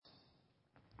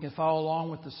You can follow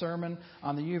along with the sermon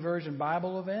on the YouVersion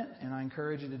Bible event, and I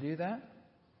encourage you to do that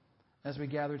as we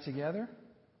gather together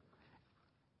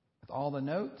with all the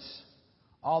notes,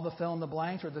 all the fill in the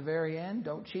blanks are at the very end.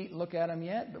 Don't cheat and look at them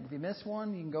yet, but if you miss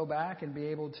one, you can go back and be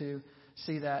able to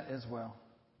see that as well.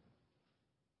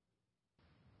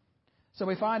 So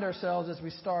we find ourselves as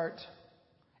we start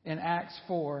in Acts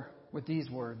 4 with these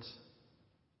words.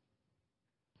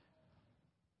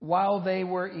 While they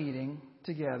were eating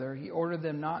together, he ordered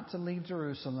them not to leave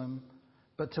Jerusalem,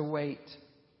 but to wait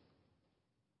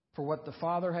for what the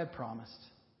Father had promised.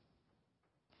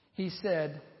 He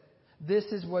said, "This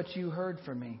is what you heard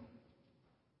from me.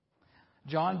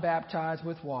 John baptized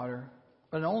with water,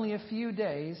 but in only a few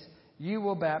days you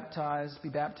will be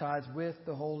baptized with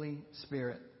the Holy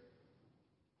Spirit."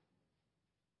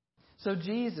 So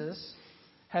Jesus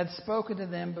had spoken to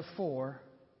them before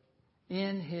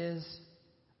in his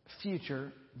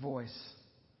future voice.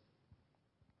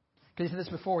 Because he said this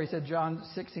before. He said, John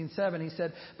 16:7, he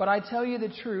said, "But I tell you the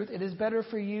truth, it is better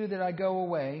for you that I go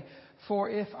away. For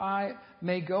if I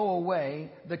may go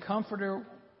away,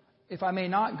 if I may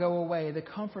not go away, the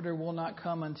Comforter will not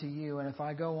come unto you. And if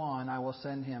I go on, I will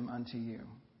send him unto you."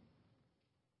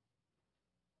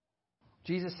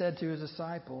 Jesus said to his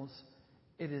disciples,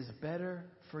 "It is better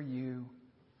for you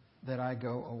that I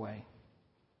go away."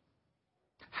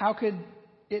 How could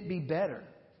it be better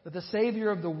that the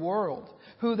Savior of the world,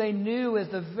 who they knew as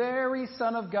the very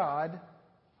Son of God,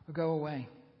 would go away?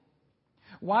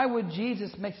 Why would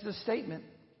Jesus make such a statement?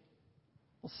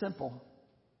 Well, simple.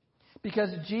 Because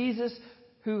Jesus,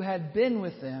 who had been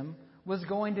with them, was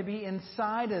going to be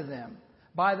inside of them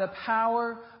by the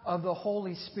power of the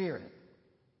Holy Spirit.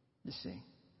 You see,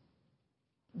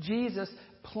 Jesus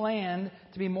planned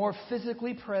to be more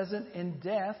physically present in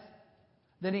death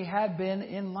than he had been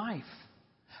in life.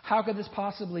 How could this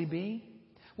possibly be?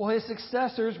 Well, his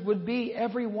successors would be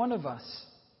every one of us.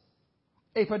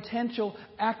 A potential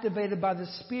activated by the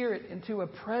Spirit into a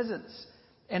presence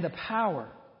and a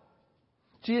power.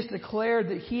 Jesus declared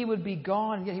that he would be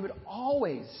gone, yet he would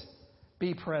always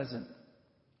be present.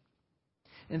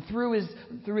 And through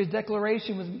his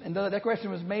declaration, and though the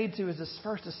declaration was made to his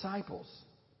first disciples,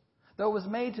 though it was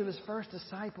made to his first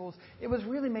disciples, it was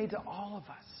really made to all of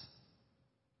us.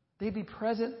 They'd be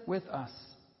present with us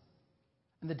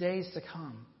in the days to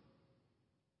come.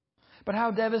 But how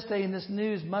devastating this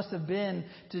news must have been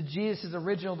to Jesus'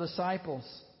 original disciples.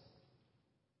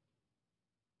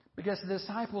 Because the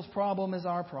disciples' problem is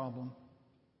our problem.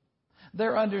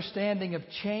 Their understanding of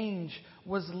change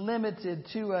was limited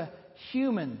to a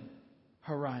human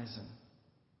horizon.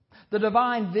 The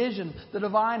divine vision, the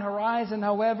divine horizon,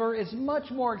 however, is much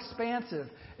more expansive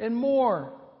and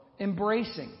more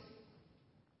embracing.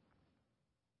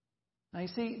 Now you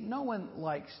see, no one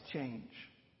likes change.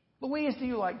 Louise, do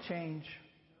you like change?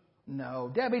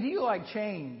 No. Debbie, do you like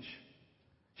change?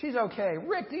 She's okay.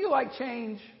 Rick, do you like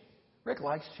change? Rick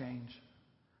likes change.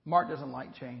 Mark doesn't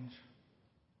like change.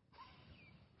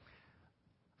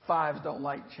 Fives don't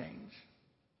like change,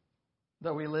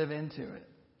 though we live into it.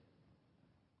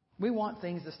 We want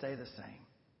things to stay the same.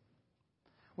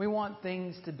 We want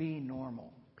things to be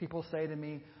normal. People say to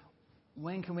me,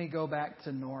 when can we go back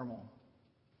to normal?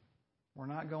 We're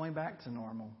not going back to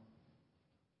normal.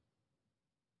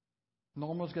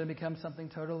 Normal is going to become something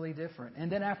totally different. And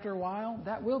then after a while,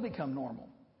 that will become normal.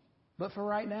 But for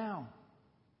right now,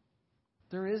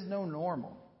 there is no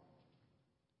normal.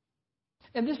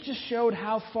 And this just showed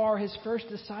how far his first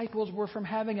disciples were from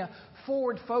having a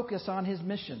forward focus on his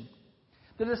mission.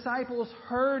 The disciples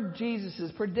heard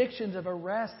Jesus' predictions of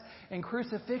arrest and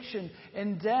crucifixion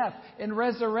and death and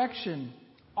resurrection.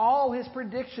 All his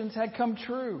predictions had come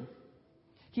true.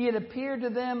 He had appeared to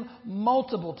them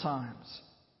multiple times.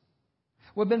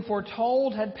 What had been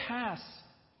foretold had passed.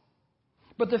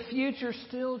 But the future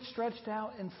still stretched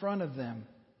out in front of them.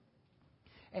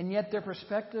 And yet their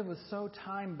perspective was so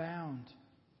time-bound.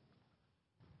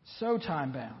 So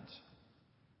time-bound.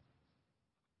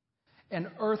 And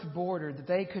earth-bordered that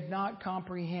they could not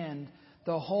comprehend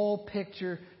the whole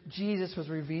picture Jesus was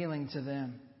revealing to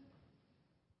them.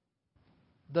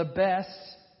 The best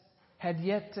had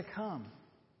yet to come,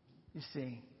 you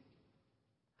see.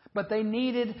 But they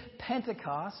needed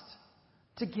Pentecost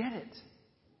to get it.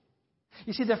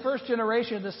 You see, the first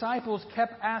generation of disciples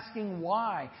kept asking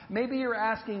why. Maybe you're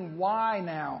asking why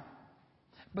now.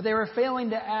 But they were failing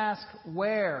to ask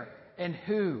where and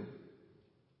who.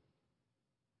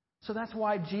 So that's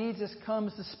why Jesus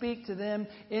comes to speak to them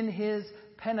in his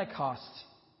Pentecost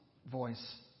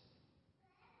voice.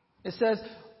 It says,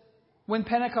 When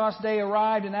Pentecost Day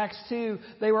arrived in Acts 2,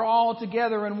 they were all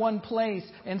together in one place,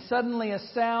 and suddenly a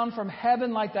sound from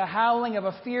heaven like the howling of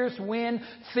a fierce wind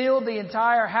filled the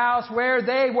entire house where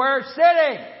they were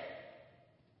sitting.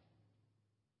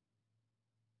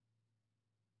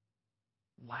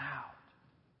 Loud.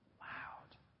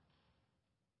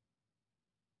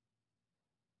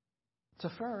 So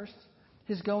first,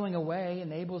 His going away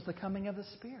enables the coming of the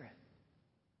Spirit.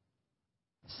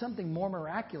 Something more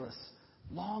miraculous,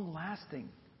 long-lasting,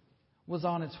 was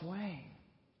on its way.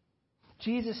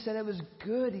 Jesus said it was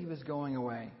good He was going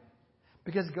away,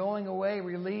 because going away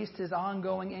released His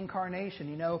ongoing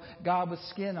incarnation, God with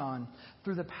skin on,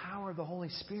 through the power of the Holy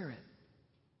Spirit.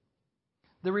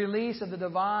 The release of the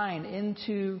divine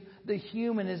into the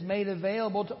human is made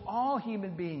available to all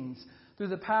human beings through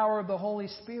the power of the Holy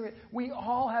Spirit. We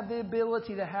all have the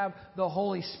ability to have the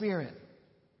Holy Spirit,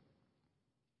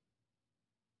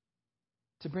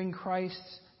 to bring Christ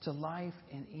to life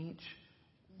in each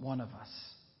one of us.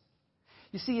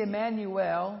 You see,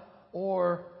 Emmanuel,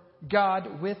 or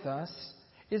God with us,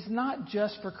 is not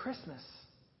just for Christmas.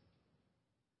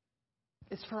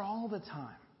 It's for all the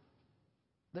time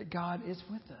that God is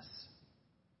with us.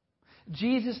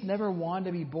 Jesus never wanted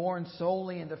to be born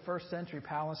solely into first century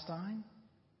Palestine.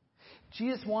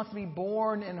 Jesus wants to be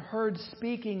born and heard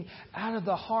speaking out of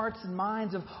the hearts and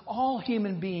minds of all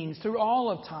human beings through all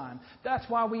of time. That's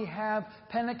why we have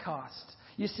Pentecost.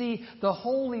 You see, the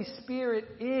Holy Spirit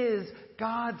is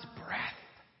God's breath.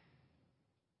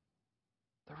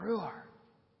 The Ruach,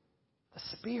 the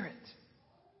Spirit.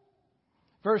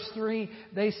 Verse 3,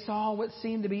 they saw what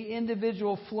seemed to be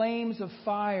individual flames of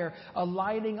fire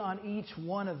alighting on each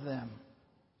one of them.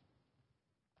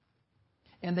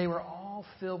 And they were all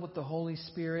filled with the Holy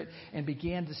Spirit and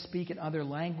began to speak in other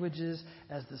languages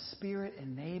as the Spirit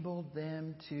enabled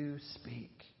them to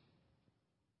speak.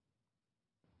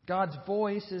 God's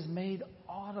voice is made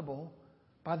audible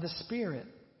by the Spirit.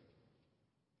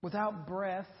 Without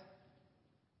breath,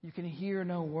 you can hear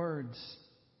no words.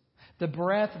 The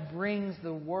breath brings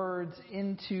the words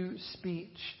into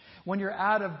speech. When you're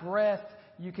out of breath,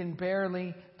 you can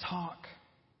barely talk.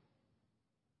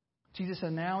 Jesus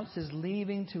announced His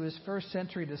leaving to His first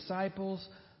century disciples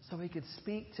so He could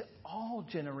speak to all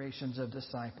generations of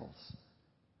disciples.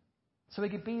 So He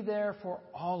could be there for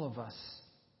all of us.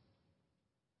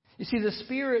 You see, the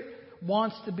Spirit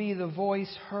wants to be the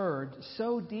voice heard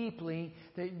so deeply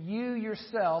that you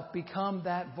yourself become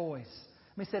that voice.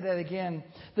 Let me say that again.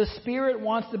 The Spirit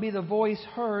wants to be the voice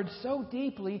heard so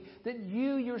deeply that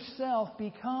you yourself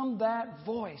become that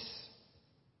voice.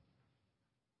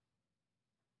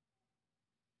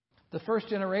 The first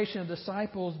generation of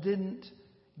disciples didn't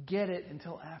get it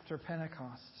until after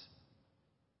Pentecost.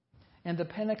 And the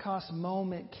Pentecost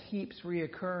moment keeps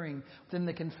reoccurring within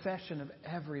the confession of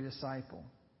every disciple.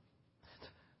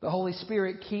 The Holy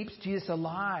Spirit keeps Jesus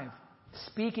alive,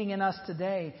 speaking in us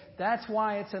today. That's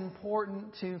why it's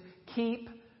important to keep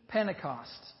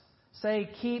Pentecost. Say,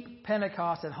 keep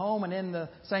Pentecost at home and in the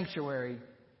sanctuary.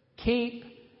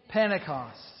 Keep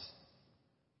Pentecost.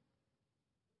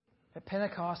 At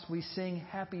Pentecost, we sing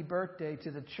happy birthday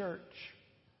to the church.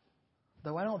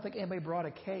 Though I don't think anybody brought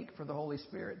a cake for the Holy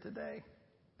Spirit today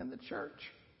in the church.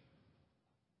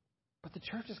 But the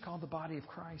church is called the body of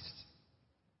Christ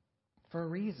for a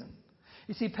reason.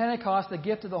 You see, Pentecost, the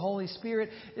gift of the Holy Spirit,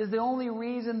 is the only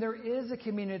reason there is a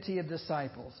community of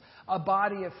disciples, a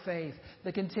body of faith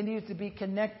that continues to be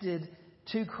connected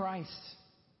to Christ.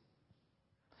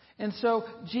 And so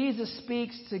Jesus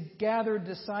speaks to gathered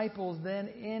disciples then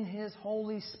in His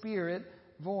Holy Spirit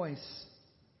voice.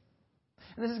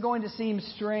 And this is going to seem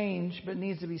strange, but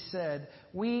needs to be said.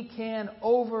 We can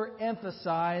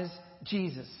overemphasize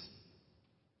Jesus.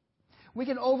 We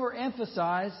can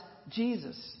overemphasize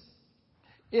Jesus.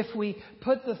 If we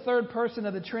put the third person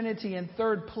of the Trinity in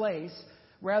third place,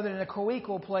 rather than a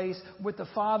co-equal place with the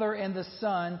Father and the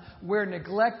Son, we're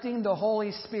neglecting the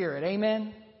Holy Spirit.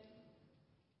 Amen?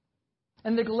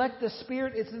 And neglect the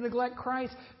Spirit is to neglect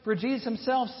Christ. For Jesus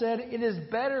Himself said, "It is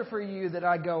better for you that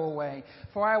I go away.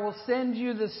 For I will send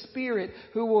you the Spirit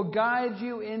who will guide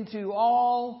you into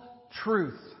all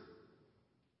truth."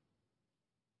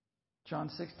 John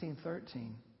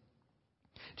 16:13.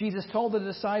 Jesus told the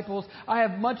disciples, "I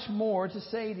have much more to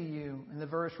say to you," in the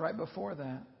verse right before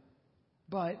that.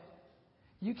 But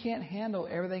you can't handle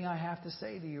everything I have to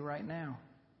say to you right now.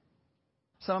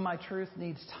 Some of my truth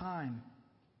needs time.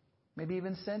 Maybe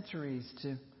even centuries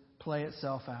to play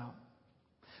itself out.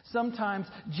 Sometimes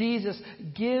Jesus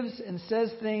gives and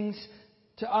says things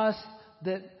to us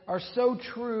that are so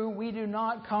true we do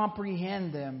not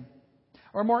comprehend them.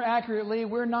 Or more accurately,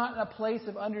 we're not in a place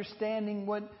of understanding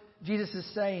what Jesus is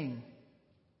saying.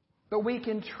 But we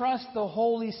can trust the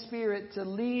Holy Spirit to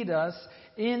lead us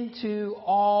into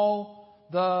all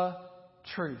the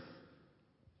truth.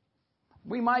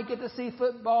 We might get to see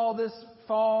football this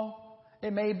fall.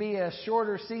 It may be a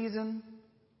shorter season.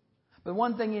 But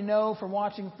one thing you know from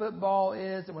watching football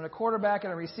is that when a quarterback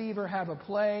and a receiver have a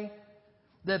play,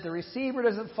 that if the receiver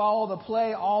doesn't follow the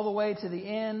play all the way to the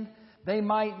end, they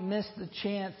might miss the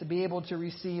chance to be able to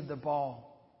receive the ball.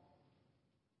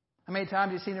 How many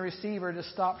times have you seen a receiver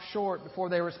just stop short before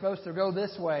they were supposed to go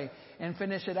this way and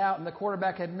finish it out, and the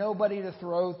quarterback had nobody to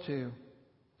throw to?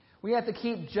 We have to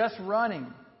keep just running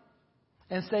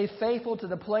and stay faithful to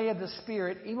the play of the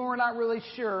Spirit, even when we're not really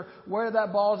sure where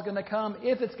that ball is going to come,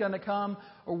 if it's going to come,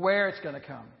 or where it's going to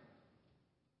come.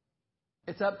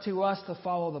 It's up to us to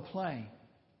follow the play.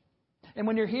 And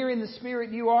when you're hearing the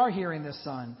Spirit, you are hearing the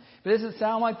Son. If it doesn't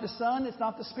sound like the Son, it's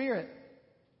not the Spirit.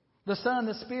 The Son and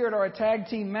the Spirit are a tag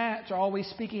team match, always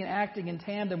speaking and acting in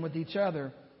tandem with each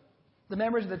other. The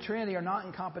members of the Trinity are not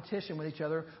in competition with each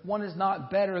other. One is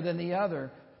not better than the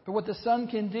other. But what the Son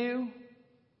can do,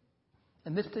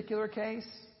 in this particular case,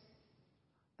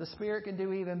 the Spirit can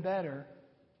do even better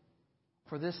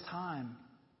for this time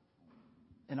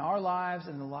in our lives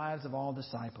and the lives of all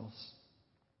disciples.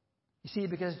 You see,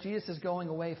 because Jesus is going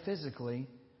away physically,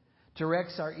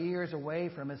 directs our ears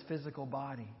away from His physical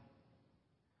body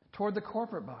toward the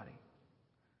corporate body,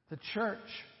 the church.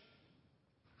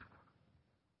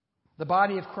 The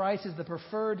body of Christ is the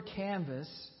preferred canvas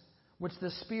which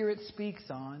the Spirit speaks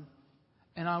on,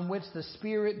 and on which the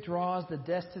Spirit draws the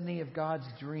destiny of God's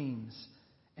dreams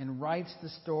and writes the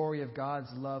story of God's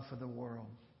love for the world.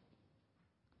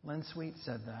 Lynn Sweet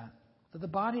said that the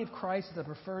body of Christ is the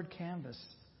preferred canvas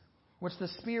which the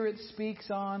Spirit speaks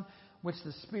on, which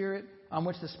the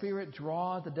Spirit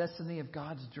draws the destiny of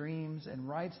God's dreams and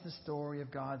writes the story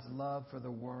of God's love for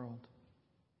the world.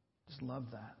 Just love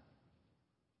that.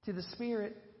 See, the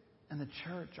Spirit and the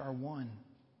church are one.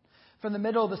 From the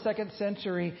middle of the 2nd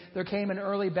century, there came an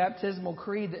early baptismal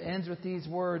creed that ends with these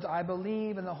words: I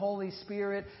believe in the Holy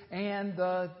Spirit and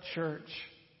the church.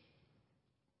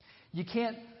 You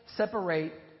can't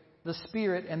separate the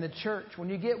Spirit and the church. When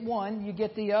you get one, you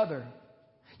get the other.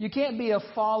 You can't be a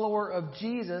follower of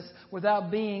Jesus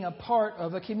without being a part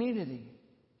of a community.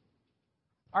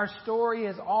 Our story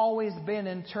has always been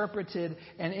interpreted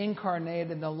and incarnated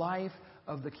in the life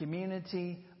of the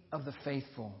community of the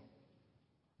faithful.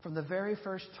 From the very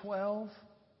first 12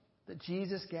 that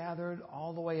Jesus gathered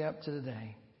all the way up to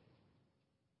today.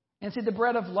 And see, the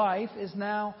bread of life is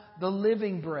now the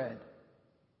living bread.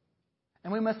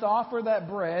 And we must offer that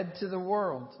bread to the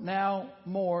world now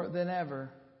more than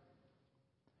ever.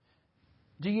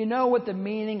 Do you know what the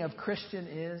meaning of Christian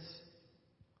is?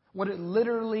 What it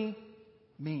literally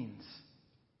means.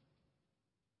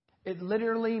 It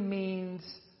literally means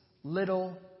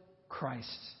little Christ.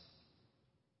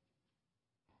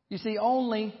 You see,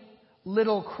 only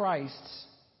little Christs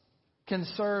can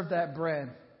serve that bread.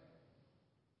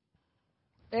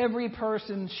 Every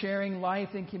person sharing life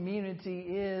in community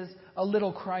is a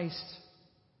little Christ.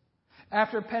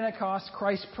 After Pentecost,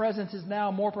 Christ's presence is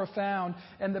now more profound,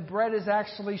 and the bread is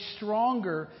actually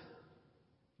stronger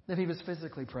than if He was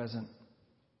physically present.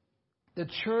 The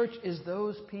church is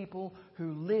those people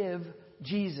who live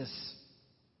Jesus.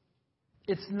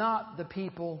 It's not the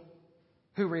people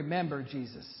who remember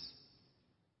Jesus.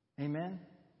 Amen?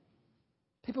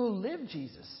 People who live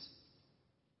Jesus.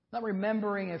 Not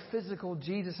remembering a physical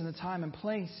Jesus in a time and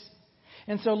place.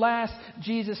 And so last,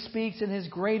 Jesus speaks in His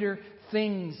greater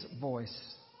things voice.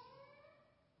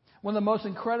 One of the most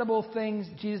incredible things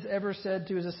Jesus ever said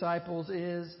to His disciples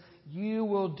is, you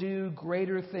will do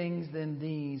greater things than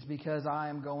these because I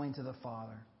am going to the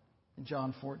Father. In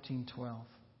John 14:12.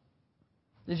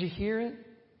 Did you hear it?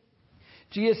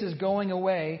 Jesus is going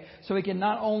away so He can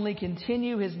not only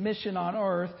continue His mission on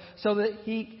earth,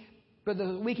 but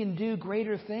that we can do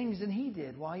greater things than He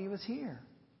did while He was here.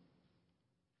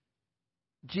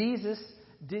 Jesus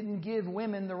didn't give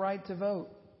women the right to vote.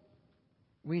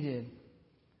 We did.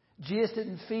 Jesus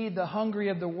didn't feed the hungry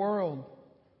of the world.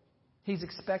 He's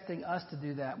expecting us to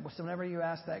do that. So whenever you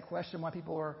ask that question, why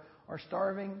people are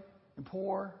starving and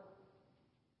poor,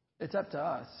 it's up to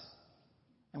us.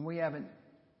 And we haven't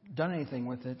done anything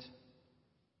with it.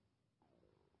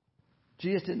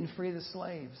 Jesus didn't free the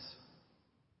slaves.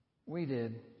 We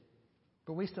did.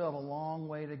 But we still have a long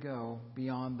way to go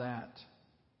beyond that.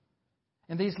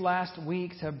 And these last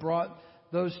weeks have brought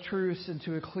those truths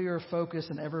into a clearer focus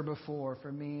than ever before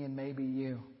for me and maybe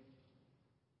you.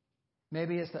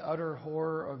 Maybe it's the utter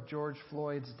horror of George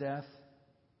Floyd's death,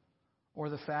 or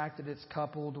the fact that it's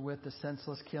coupled with the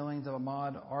senseless killings of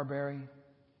Ahmaud Arbery.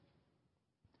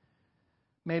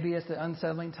 Maybe it's the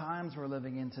unsettling times we're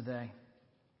living in today.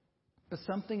 But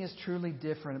something is truly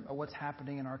different about what's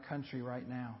happening in our country right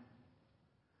now.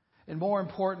 And more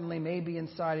importantly, maybe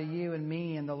inside of you and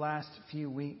me in the last few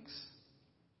weeks.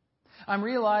 I'm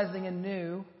realizing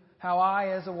anew how I,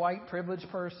 as a white privileged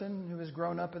person who has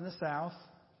grown up in the South,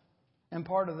 am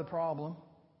part of the problem.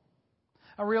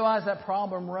 I realize that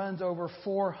problem runs over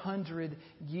 400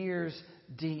 years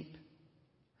deep.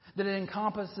 That it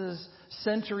encompasses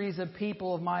centuries of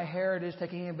people of my heritage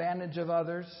taking advantage of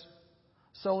others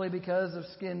solely because of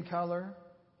skin color.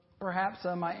 Perhaps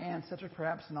some of my ancestors,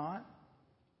 perhaps not.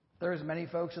 There's many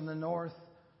folks in the North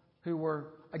who were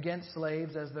against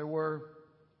slaves as there were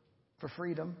for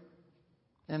freedom.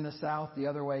 In the South, the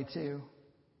other way too.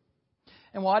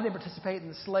 And while I didn't participate in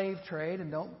the slave trade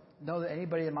and don't know that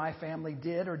anybody in my family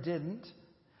did or didn't,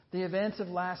 the events of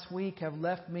last week have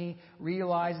left me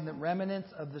realizing that remnants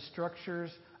of the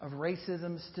structures of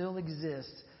racism still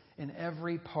exist in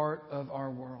every part of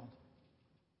our world.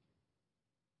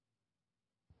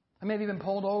 I may have even been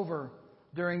pulled over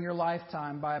during your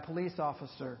lifetime by a police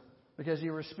officer because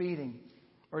you were speeding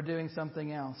or doing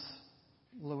something else.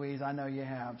 Louise, I know you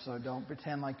have, so don't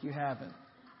pretend like you haven't.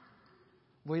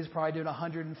 Louise is probably doing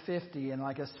 150 in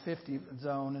like a 50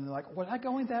 zone, and they're like, was I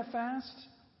going that fast?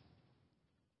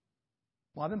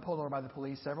 Well, I've been pulled over by the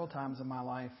police several times in my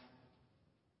life.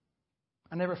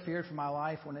 I never feared for my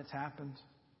life when it's happened.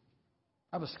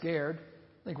 I was scared.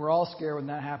 I think we're all scared when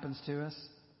that happens to us.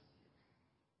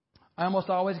 I almost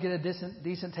always get a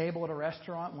decent table at a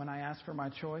restaurant when I ask for my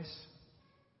choice.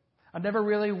 I've never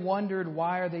really wondered,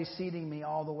 why are they seating me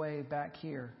all the way back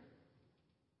here?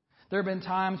 There have been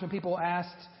times when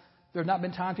there have not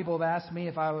been times people have asked me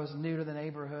if I was new to the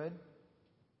neighborhood.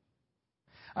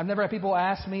 I've never had people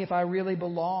ask me if I really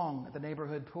belong at the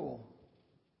neighborhood pool.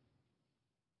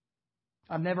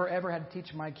 I've never ever had to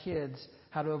teach my kids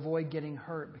how to avoid getting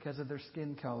hurt because of their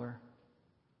skin color,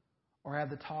 or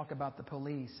have to talk about the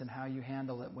police and how you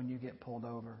handle it when you get pulled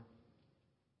over.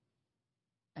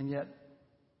 And yet,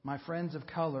 my friends of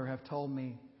color have told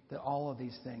me that all of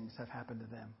these things have happened to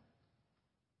them.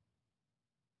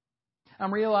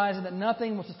 I'm realizing that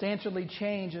nothing will substantially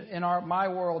change in my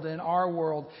world and in our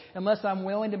world unless I'm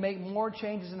willing to make more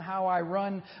changes in how I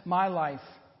run my life,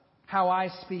 how I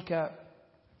speak up.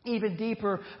 Even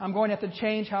deeper, I'm going to have to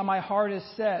change how my heart is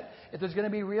set if there's going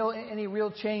to be any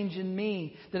real change in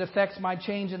me that affects my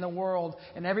change in the world.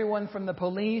 And everyone from the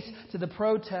police to the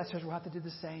protesters will have to do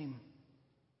the same.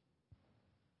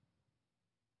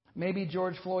 Maybe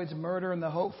George Floyd's murder and the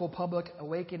hopeful public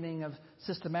awakening of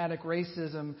systematic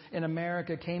racism in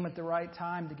America came at the right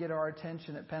time to get our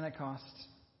attention at Pentecost.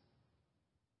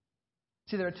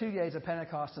 See, there are 2 days of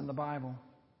Pentecost in the Bible.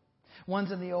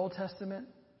 One's in the Old Testament,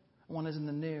 one is in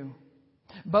the New.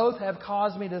 Both have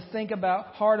caused me to think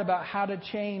hard about how to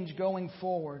change going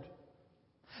forward.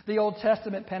 The Old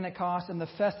Testament Pentecost and the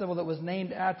festival that was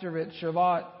named after it,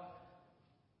 Shavuot,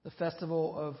 the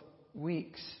festival of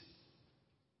weeks,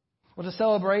 was a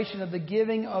celebration of the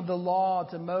giving of the law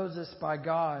to Moses by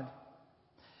God.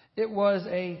 It was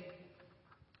a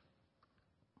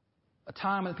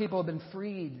time when people had been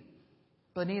freed,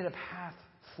 but they needed a path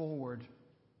forward.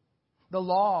 The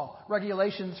law,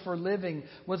 regulations for living,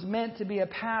 was meant to be a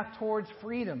path towards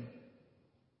freedom.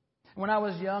 When I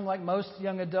was young, like most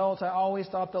young adults, I always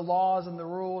thought the laws and the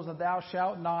rules and thou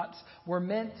shalt nots were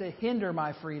meant to hinder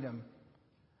my freedom.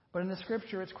 But in the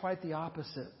Scripture, it's quite the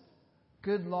opposite.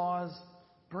 Good laws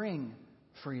bring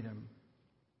freedom.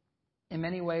 In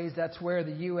many ways, that's where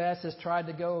the U.S. has tried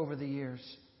to go over the years.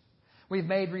 We've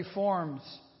made reforms,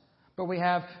 but we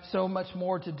have so much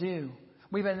more to do.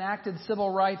 We've enacted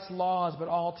civil rights laws, but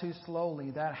all too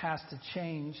slowly. That has to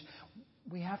change.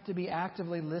 We have to be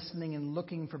actively listening and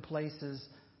looking for places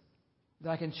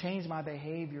that I can change my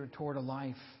behavior toward a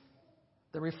life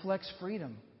that reflects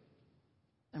freedom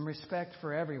and respect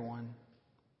for everyone.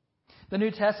 The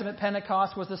New Testament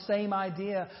Pentecost was the same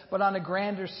idea, but on a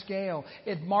grander scale.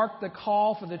 It marked the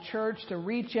call for the church to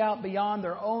reach out beyond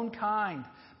their own kind,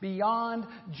 beyond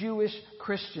Jewish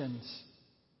Christians.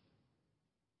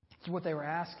 It's what they were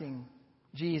asking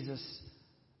Jesus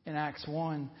in Acts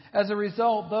 1. As a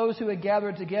result, those who had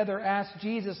gathered together asked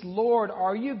Jesus, Lord,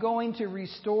 are you going to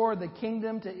restore the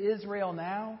kingdom to Israel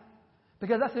now?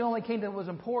 Because that's the only kingdom that was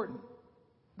important.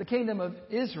 The kingdom of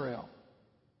Israel.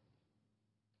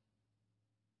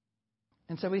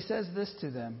 And so he says this to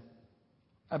them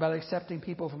about accepting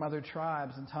people from other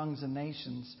tribes and tongues and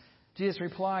nations. Jesus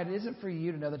replied, "It isn't for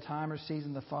you to know the time or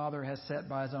season the Father has set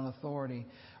by His own authority.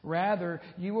 Rather,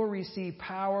 you will receive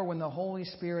power when the Holy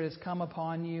Spirit has come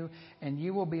upon you, and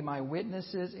you will be my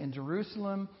witnesses in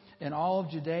Jerusalem, in all of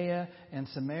Judea and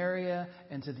Samaria,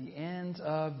 and to the ends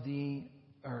of the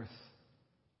earth."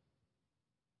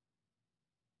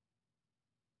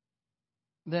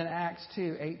 Then Acts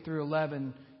 2, 8 through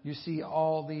 11, you see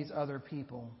all these other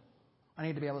people. I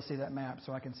need to be able to see that map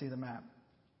so I can see the map.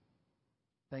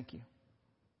 Thank you.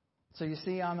 So you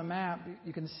see on the map,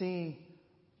 you can see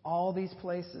all these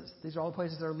places. These are all the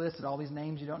places that are listed. All these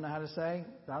names you don't know how to say.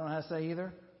 I don't know how to say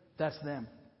either. That's them.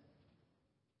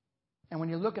 And when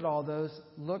you look at all those,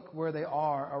 look where they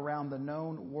are around the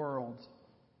known world.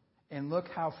 And look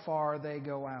how far they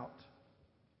go out.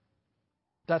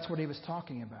 That's what he was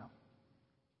talking about.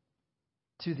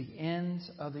 To the ends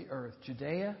of the earth.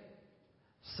 Judea,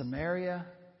 Samaria,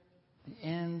 the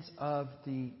ends of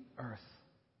the earth.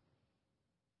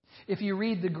 If you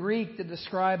read the Greek that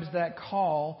describes that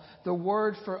call, the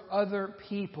word for other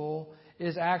people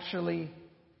is actually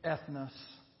ethnos,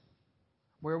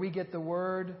 where we get the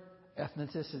word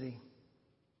ethnicity.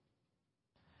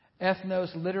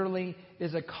 Ethnos literally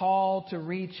is a call to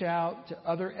reach out to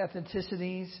other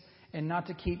ethnicities and not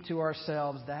to keep to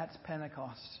ourselves. That's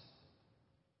Pentecost.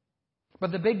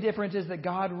 But the big difference is that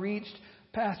God reached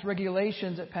past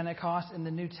regulations at Pentecost in the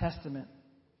New Testament.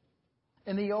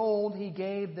 In the Old, He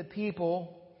gave the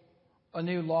people a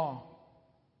new law.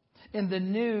 In the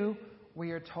New, we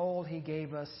are told He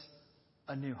gave us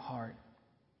a new heart.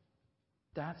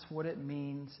 That's what it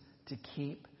means to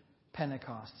keep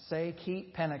Pentecost. Say,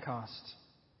 keep Pentecost.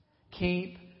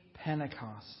 Keep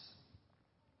Pentecost.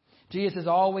 Jesus is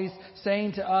always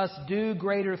saying to us, do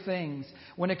greater things.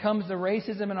 When it comes to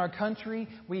racism in our country,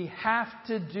 we have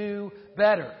to do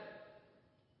better.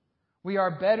 We are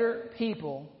better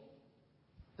people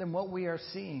than what we are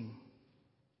seeing.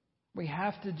 We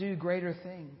have to do greater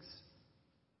things.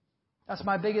 That's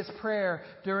my biggest prayer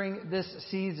during this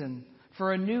season,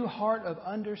 for a new heart of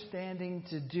understanding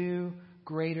to do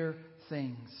greater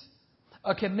things.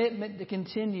 A commitment to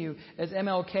continue, as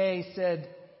MLK said,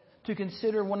 to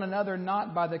consider one another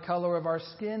not by the color of our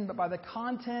skin, but by the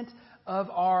content of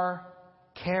our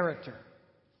character.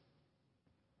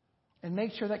 And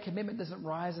make sure that commitment doesn't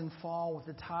rise and fall with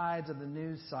the tides of the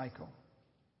news cycle.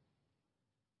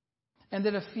 And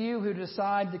that a few who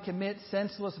decide to commit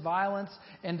senseless violence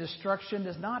and destruction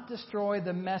does not destroy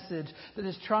the message that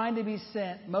is trying to be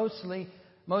sent,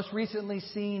 most recently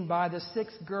seen by the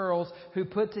 6 girls who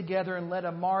put together and led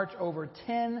a march over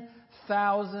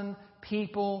 10,000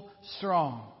 people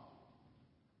strong.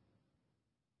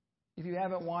 If you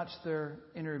haven't watched their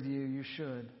interview, you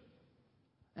should.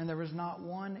 And there was not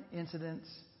one incident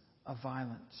of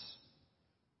violence.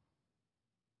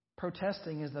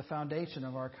 Protesting is the foundation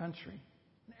of our country.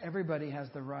 Everybody has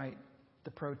the right to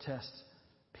protest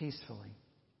peacefully.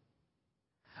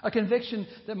 A conviction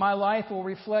that my life will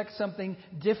reflect something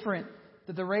different,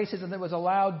 that the racism that was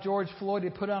allowed George Floyd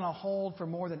to put on a hold for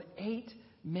more than 8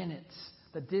 minutes,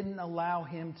 that didn't allow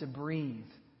him to breathe.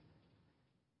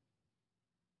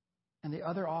 And the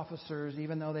other officers,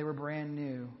 even though they were brand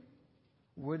new,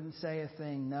 wouldn't say a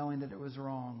thing knowing that it was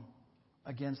wrong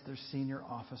against their senior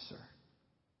officer.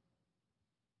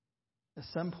 At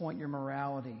some point, your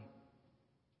morality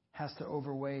has to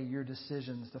overweigh your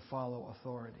decisions to follow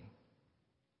authority.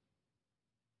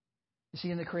 You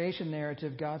see, in the creation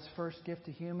narrative, God's first gift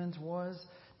to humans was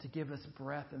to give us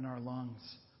breath in our lungs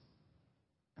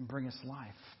and bring us life.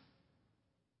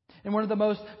 And one of the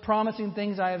most promising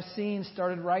things I have seen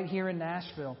started right here in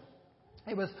Nashville.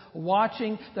 It was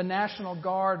watching the National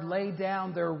Guard lay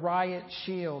down their riot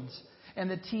shields and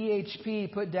the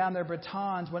THP put down their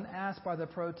batons when asked by the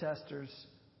protesters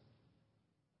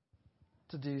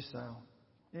to do so.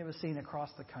 It was seen across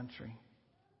the country.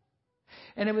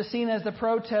 And it was seen as the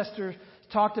protester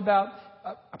talked about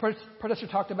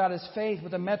his faith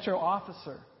with a Metro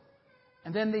officer.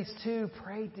 And then these two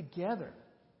prayed together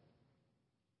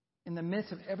in the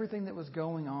midst of everything that was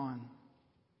going on.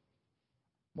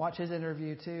 Watch his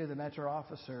interview too, the Metro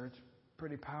officer. It's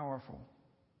pretty powerful.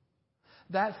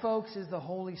 That, folks, is the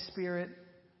Holy Spirit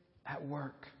at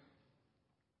work.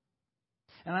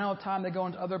 And I don't have time to go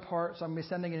into other parts, so I'm going to be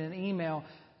sending it in an email.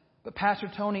 But Pastor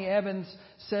Tony Evans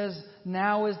says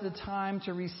now is the time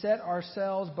to reset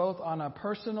ourselves both on a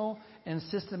personal and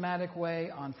systematic way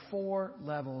on 4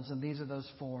 levels. And these are those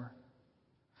 4.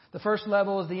 The first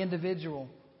level is the individual.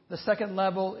 The second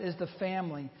level is the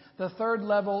family. The third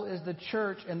level is the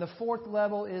church. And the fourth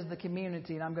level is the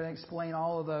community. And I'm going to explain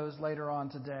all of those later on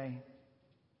today.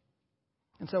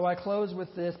 And so I close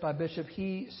with this by Bishop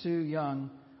Hee Soo Young,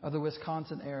 of the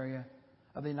Wisconsin area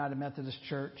of the United Methodist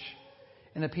Church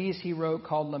in a piece he wrote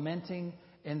called Lamenting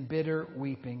and Bitter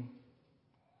Weeping.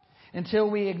 Until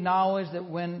we acknowledge that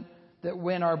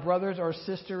when our brothers or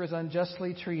sister is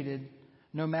unjustly treated,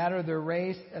 no matter their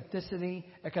race, ethnicity,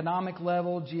 economic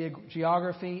level,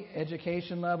 geography,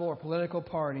 education level, or political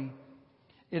party,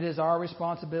 it is our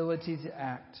responsibility to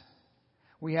act.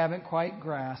 We haven't quite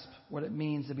grasped what it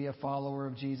means to be a follower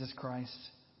of Jesus Christ.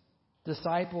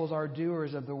 Disciples are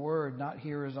doers of the word, not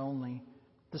hearers only.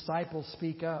 Disciples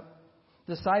speak up.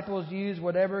 Disciples use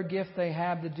whatever gift they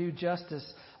have to do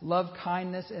justice, love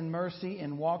kindness and mercy,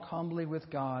 and walk humbly with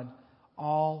God,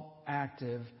 all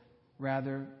active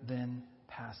rather than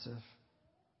passive.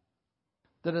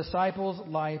 The disciple's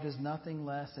life is nothing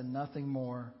less and nothing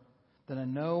more than a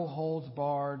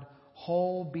no-holds-barred,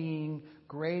 whole-being,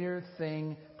 greater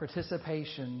thing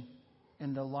participation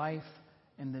in the life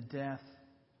and the death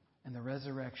and the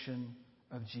resurrection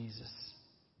of Jesus.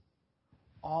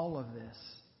 All of this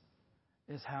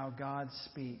is how God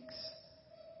speaks.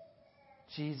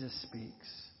 Jesus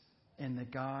speaks in the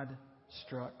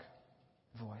God-struck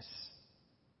voice.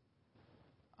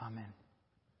 Amen.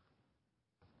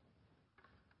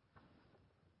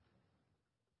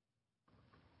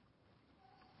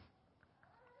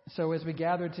 So as we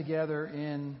gather together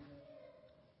in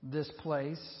this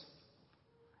place,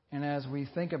 and as we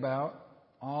think about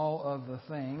all of the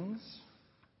things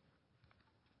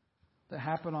that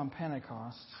happen on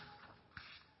Pentecost,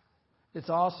 it's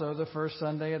also the first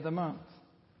Sunday of the month.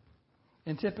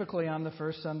 And typically on the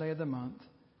first Sunday of the month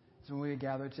is when we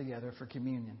gather together for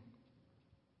communion.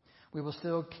 We will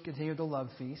still continue the love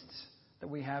feasts that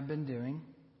we have been doing.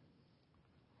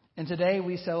 And today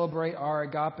we celebrate our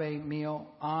agape meal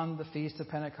on the Feast of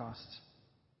Pentecost.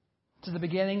 To the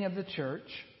beginning of the church,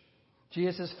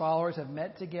 Jesus' followers have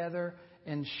met together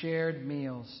and shared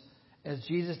meals, as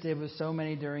Jesus did with so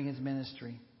many during his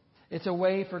ministry. It's a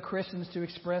way for Christians to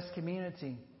express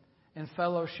community and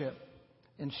fellowship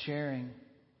and sharing.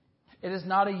 It is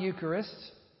not a Eucharist,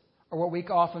 or what we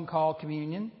often call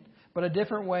communion, but a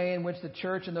different way in which the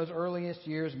church in those earliest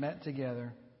years met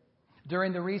together.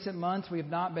 During the recent months, we have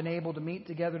not been able to meet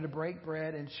together to break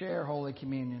bread and share Holy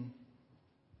Communion.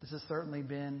 This has certainly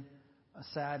been a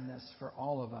sadness for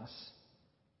all of us.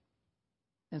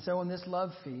 And so in this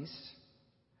love feast,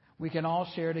 we can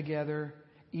all share together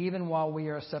even while we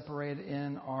are separated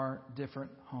in our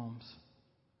different homes.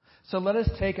 So let us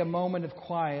take a moment of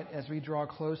quiet as we draw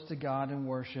close to God in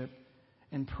worship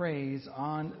and praise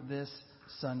on this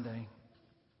Sunday,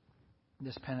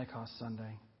 this Pentecost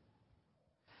Sunday.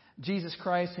 Jesus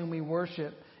Christ, whom we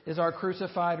worship, is our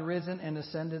crucified, risen, and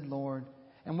ascended Lord.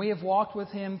 And we have walked with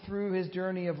him through his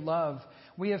journey of love.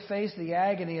 We have faced the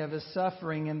agony of his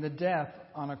suffering and the death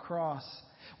on a cross.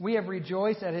 We have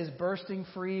rejoiced at his bursting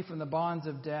free from the bonds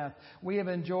of death. We have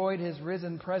enjoyed his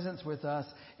risen presence with us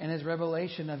and his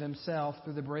revelation of himself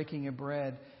through the breaking of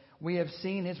bread. We have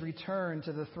seen his return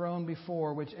to the throne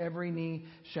before which every knee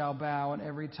shall bow and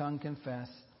every tongue confess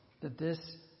that this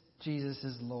Jesus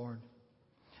is Lord.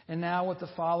 And now, with the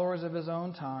followers of his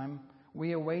own time,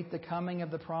 we await the coming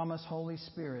of the promised Holy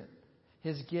Spirit,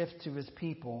 his gift to his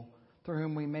people, through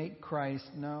whom we make Christ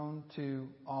known to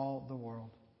all the world.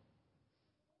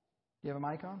 Do you have a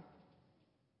mic on?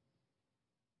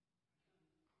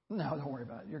 No, don't worry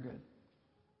about it. You're good.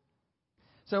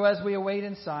 So as we await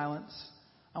in silence,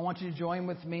 I want you to join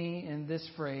with me in this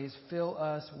phrase, fill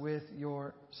us with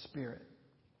your Spirit.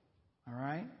 All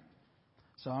right?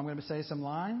 So I'm going to say some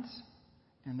lines,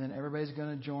 and then everybody's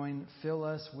going to join, fill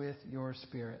us with your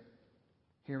Spirit.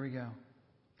 Here we go.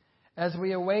 As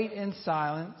we await in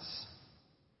silence,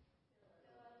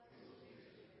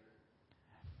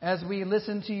 as we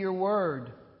listen to your word,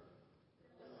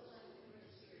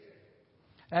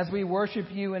 as we worship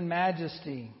you in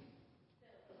majesty,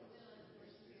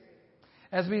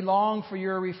 as we long for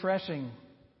your refreshing,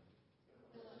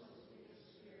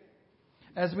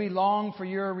 as we long for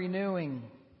your renewing,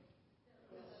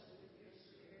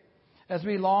 as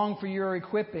we long for your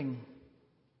equipping,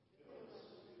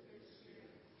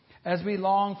 as we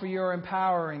long for your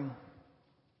empowering.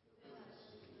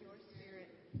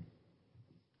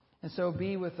 And so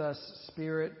be with us,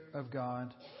 Spirit of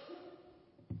God.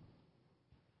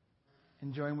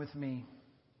 And join with me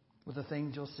with the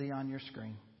things you'll see on your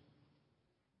screen.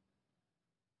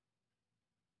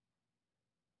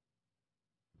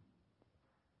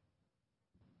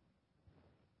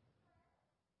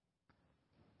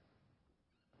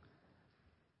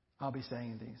 I'll be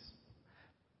saying these.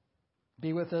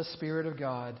 Be with us, Spirit of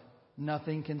God.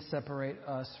 Nothing can separate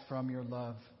us from your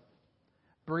love.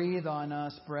 Breathe on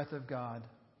us, breath of God.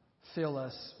 Fill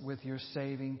us with your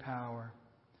saving power.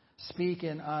 Speak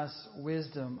in us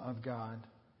wisdom of God.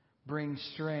 Bring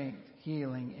strength,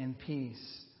 healing, and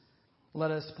peace.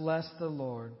 Let us bless the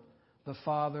Lord, the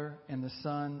Father, and the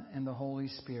Son, and the Holy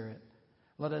Spirit.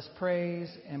 Let us praise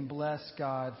and bless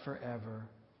God forever,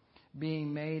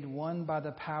 being made one by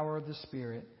the power of the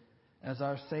Spirit. As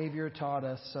our Savior taught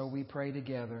us, so we pray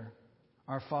together.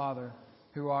 Our Father,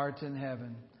 who art in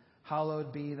heaven,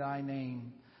 hallowed be thy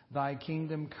name. Thy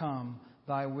kingdom come,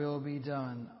 thy will be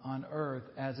done, on earth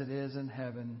as it is in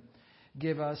heaven.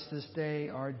 Give us this day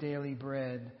our daily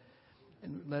bread.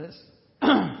 And let us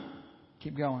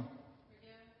keep going.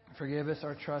 Forgive us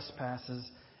our trespasses,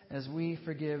 as we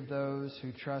forgive those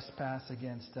who trespass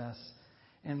against us.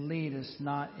 And lead us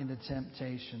not into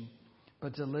temptation,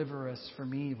 but deliver us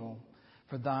from evil.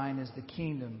 For thine is the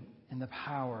kingdom, and the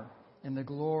power, and the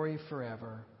glory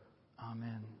forever.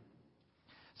 Amen.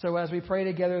 So as we pray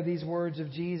together these words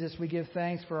of Jesus, we give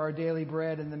thanks for our daily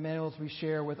bread and the meals we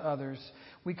share with others.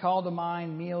 We call to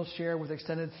mind meals shared with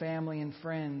extended family and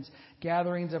friends,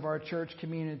 gatherings of our church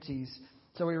communities.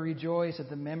 So we rejoice at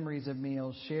the memories of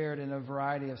meals shared in a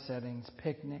variety of settings: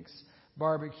 picnics,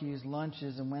 barbecues,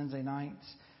 lunches, and Wednesday nights.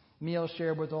 Meals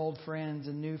shared with old friends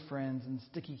and new friends and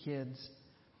sticky kids.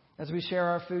 As we share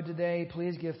our food today,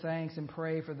 please give thanks and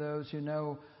pray for those you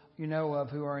know of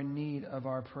who are in need of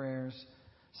our prayers.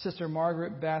 Sister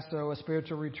Margaret Basso, a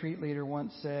spiritual retreat leader,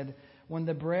 once said, "When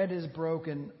the bread is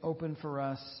broken open for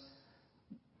us,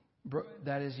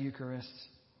 that is Eucharist.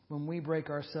 When we break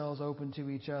ourselves open to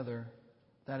each other,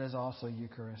 that is also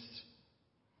Eucharist."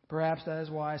 Perhaps that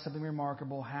is why something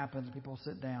remarkable happens when people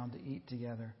sit down to eat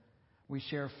together. We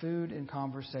share food and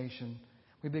conversation.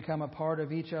 We become a part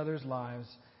of each other's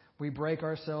lives. We break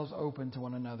ourselves open to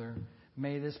one another.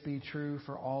 May this be true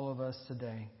for all of us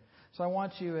today. So I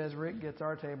want you, as Rick gets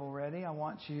our table ready, I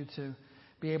want you to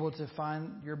be able to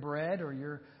find your bread or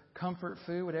your comfort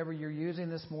food, whatever you're using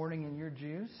this morning, in your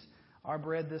juice. Our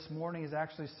bread this morning is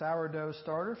actually sourdough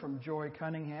starter from Joy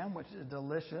Cunningham, which is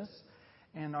delicious.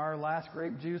 And our last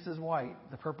grape juice is white.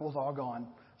 The purple's all gone.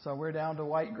 So we're down to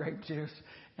white grape juice.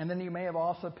 And then you may have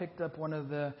also picked up one of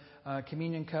the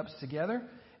communion cups together.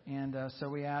 And so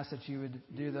we ask that you would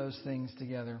do those things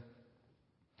together.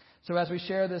 So as we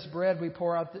share this bread,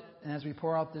 and as we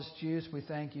pour out this juice, we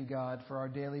thank you, God, for our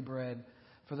daily bread,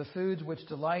 for the foods which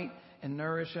delight and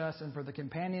nourish us, and for the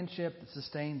companionship that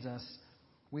sustains us.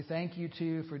 We thank you,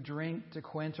 too, for drink to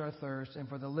quench our thirst, and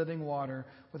for the living water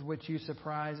with which you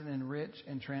surprise and enrich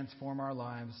and transform our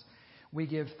lives. We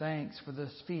give thanks for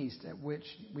this feast at which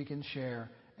we can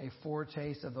share a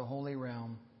foretaste of the Holy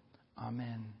Realm.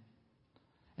 Amen.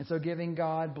 And so, giving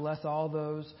God, bless all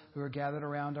those who are gathered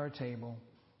around our table.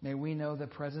 May we know the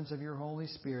presence of your Holy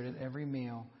Spirit at every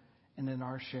meal and in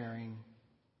our sharing.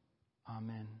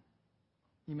 Amen.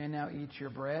 You may now eat your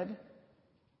bread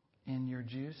and your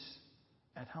juice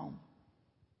at home.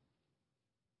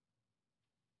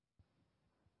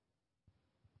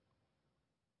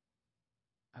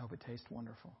 I hope it tastes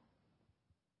wonderful.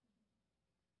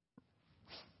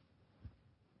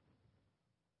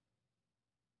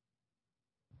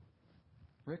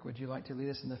 Rick, would you like to lead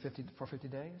us in for 50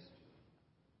 days?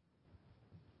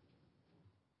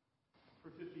 For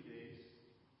 50 days,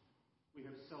 we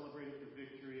have celebrated the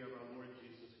victory of our Lord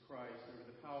Jesus Christ over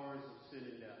the powers of sin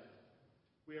and death.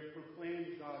 We have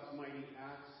proclaimed God's mighty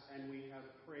acts, and we have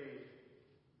prayed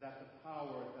that the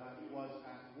power that was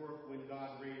at work when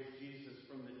God raised Jesus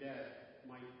from the dead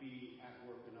might be at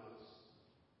work in us.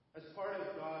 As part of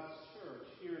God's church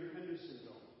here in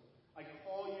Hendersonville, I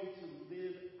call you to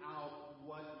live out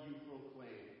what you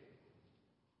proclaim.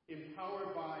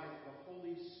 Empowered by the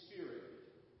Holy Spirit,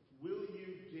 will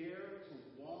you dare to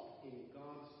walk in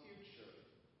God's future,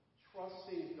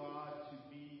 trusting God to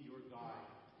be your guide?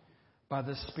 By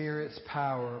the Spirit's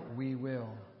power, we will.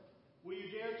 Will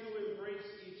you dare to embrace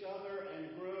each other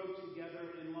and grow together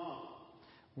in love?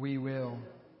 We will.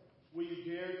 Will you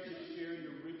dare to share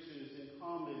your riches in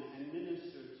common and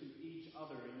minister to each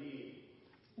other in need?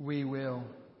 We will.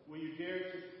 Will you dare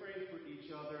to pray for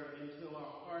each other until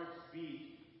our hearts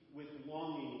beat with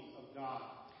longings of God?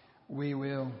 We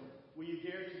will. Will you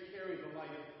dare to carry the light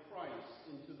of Christ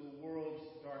into the world's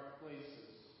dark places?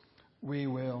 We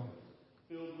will.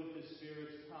 Filled with the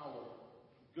Spirit's power,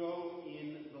 go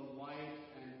in the light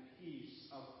and peace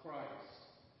of Christ.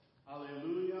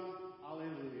 Alleluia,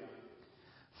 alleluia.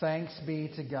 Thanks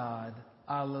be to God.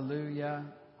 Alleluia,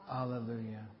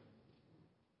 alleluia.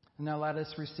 Now let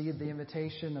us receive the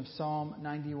invitation of Psalm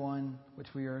 91, which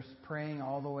we are praying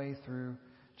all the way through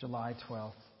July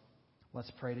 12th.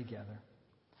 Let's pray together.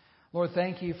 Lord,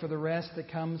 thank you for the rest that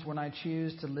comes when I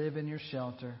choose to live in your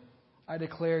shelter. I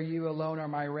declare you alone are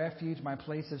my refuge, my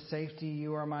place of safety.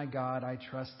 You are my God. I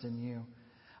trust in you.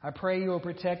 I pray you will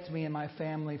protect me and my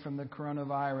family from the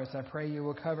coronavirus. I pray you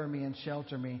will cover me and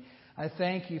shelter me. I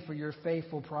thank you for your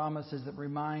faithful promises that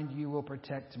remind you will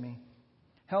protect me.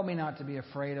 Help me not to be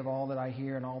afraid of all that I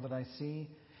hear and all that I see.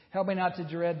 Help me not to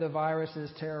dread the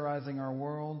viruses terrorizing our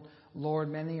world. Lord,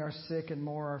 many are sick and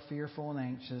more are fearful and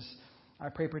anxious. I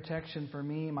pray protection for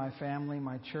me, my family,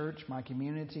 my church, my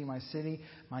community, my city,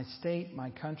 my state,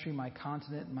 my country, my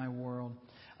continent, and my world.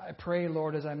 I pray,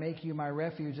 Lord, as I make you my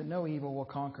refuge, that no evil will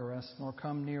conquer us nor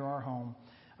come near our home.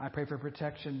 I pray for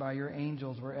protection by your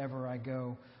angels wherever I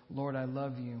go. Lord, I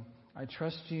love you. I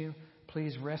trust you.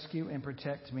 Please rescue and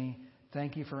protect me.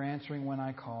 Thank you for answering when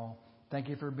I call. Thank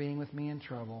you for being with me in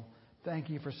trouble. Thank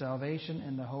you for salvation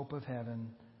and the hope of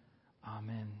heaven.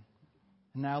 Amen.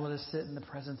 Now let us sit in the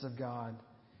presence of God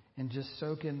and just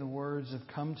soak in the words of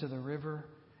 "Come to the river"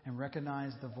 and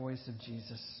recognize the voice of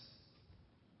Jesus.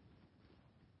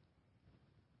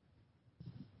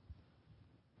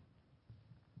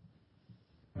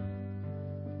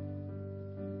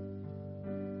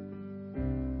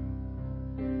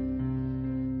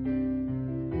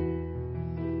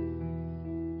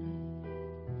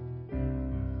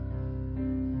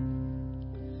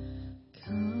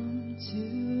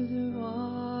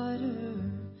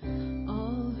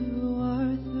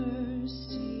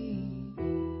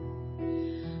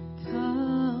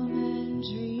 Come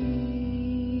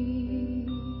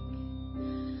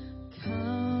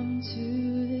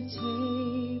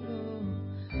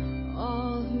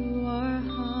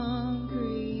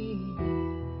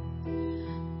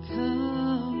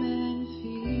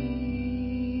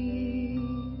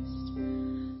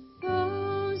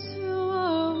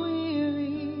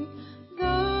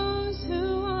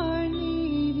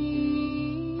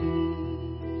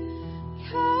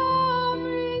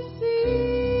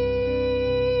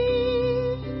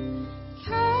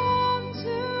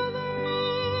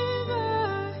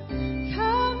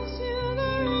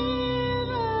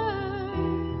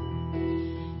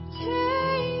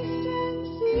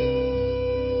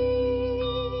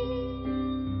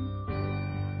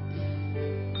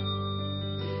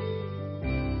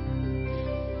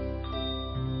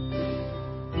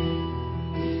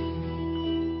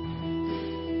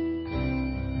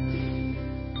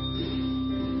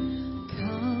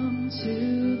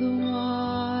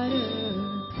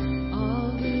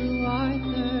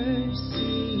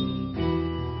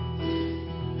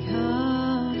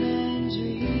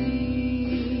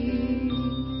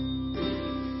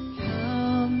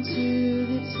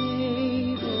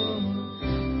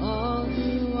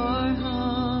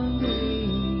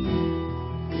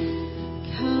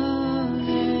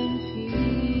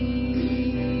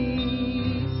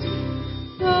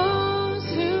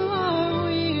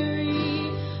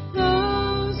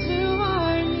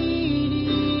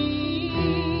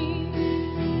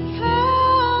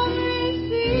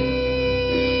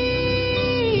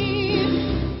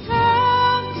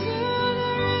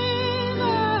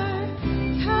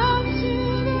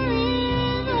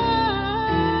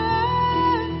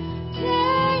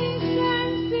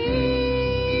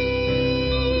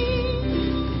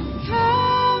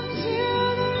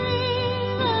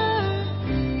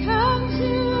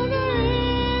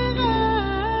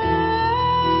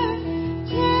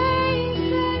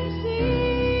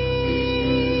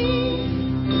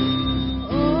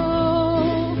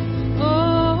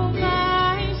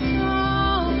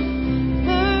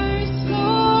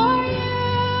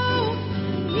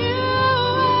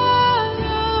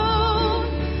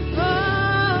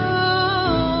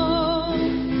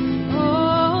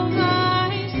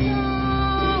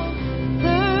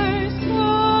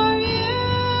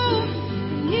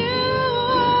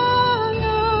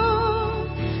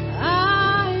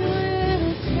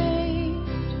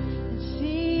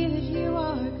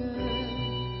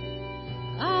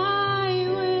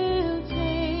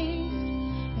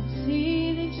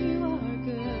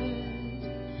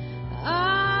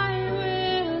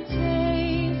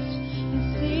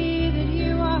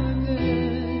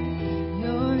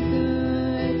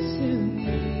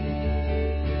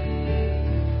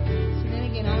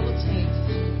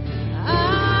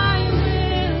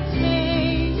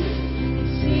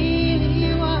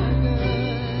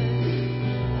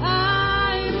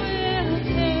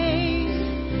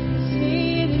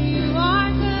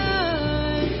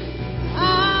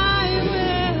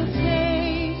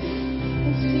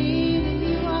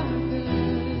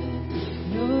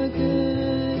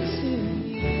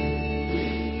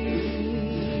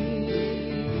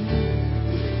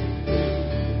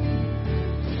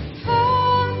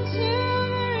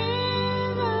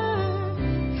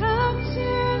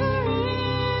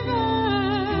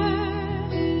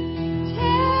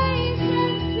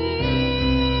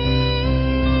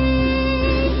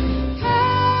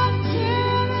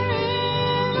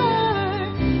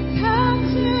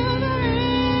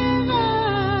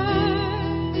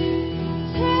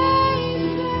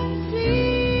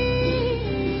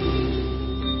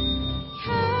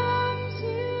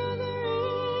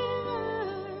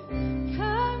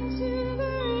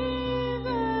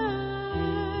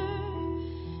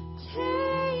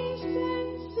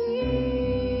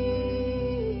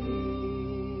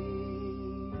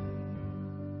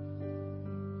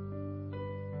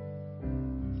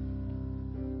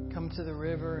to the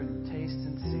river and taste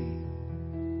and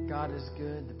see. God is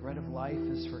good. The bread of life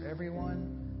is for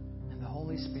everyone. And the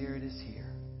Holy Spirit is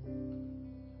here.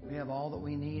 We have all that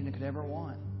we need and could ever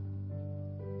want,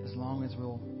 as long as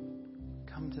we'll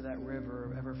come to that river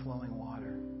of ever-flowing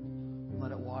water.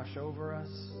 Let it wash over us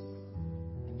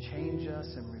and change us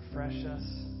and refresh us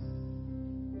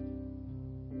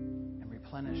and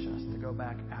replenish us to go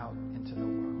back out into the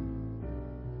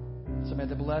world. So may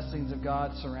the blessings of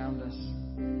God surround us.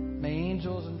 May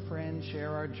angels and friends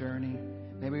share our journey.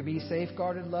 May we be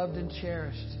safeguarded, loved, and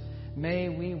cherished. May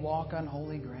we walk on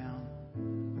holy ground.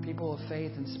 People of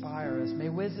faith inspire us. May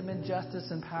wisdom and justice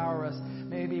empower us.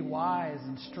 May we be wise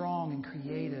and strong and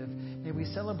creative. May we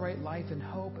celebrate life and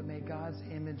hope, and may God's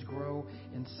image grow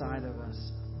inside of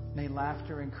us. May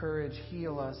laughter and courage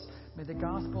heal us. May the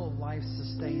gospel of life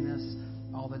sustain us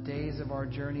all the days of our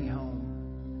journey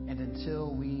home and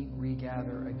until we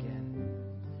regather again.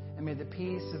 And may the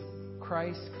peace of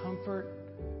Christ comfort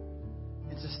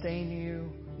and sustain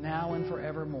you now and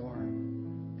forevermore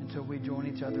until we join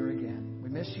each other again. We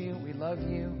miss you. We love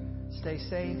you. Stay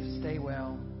safe. Stay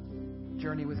well.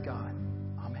 Journey with God.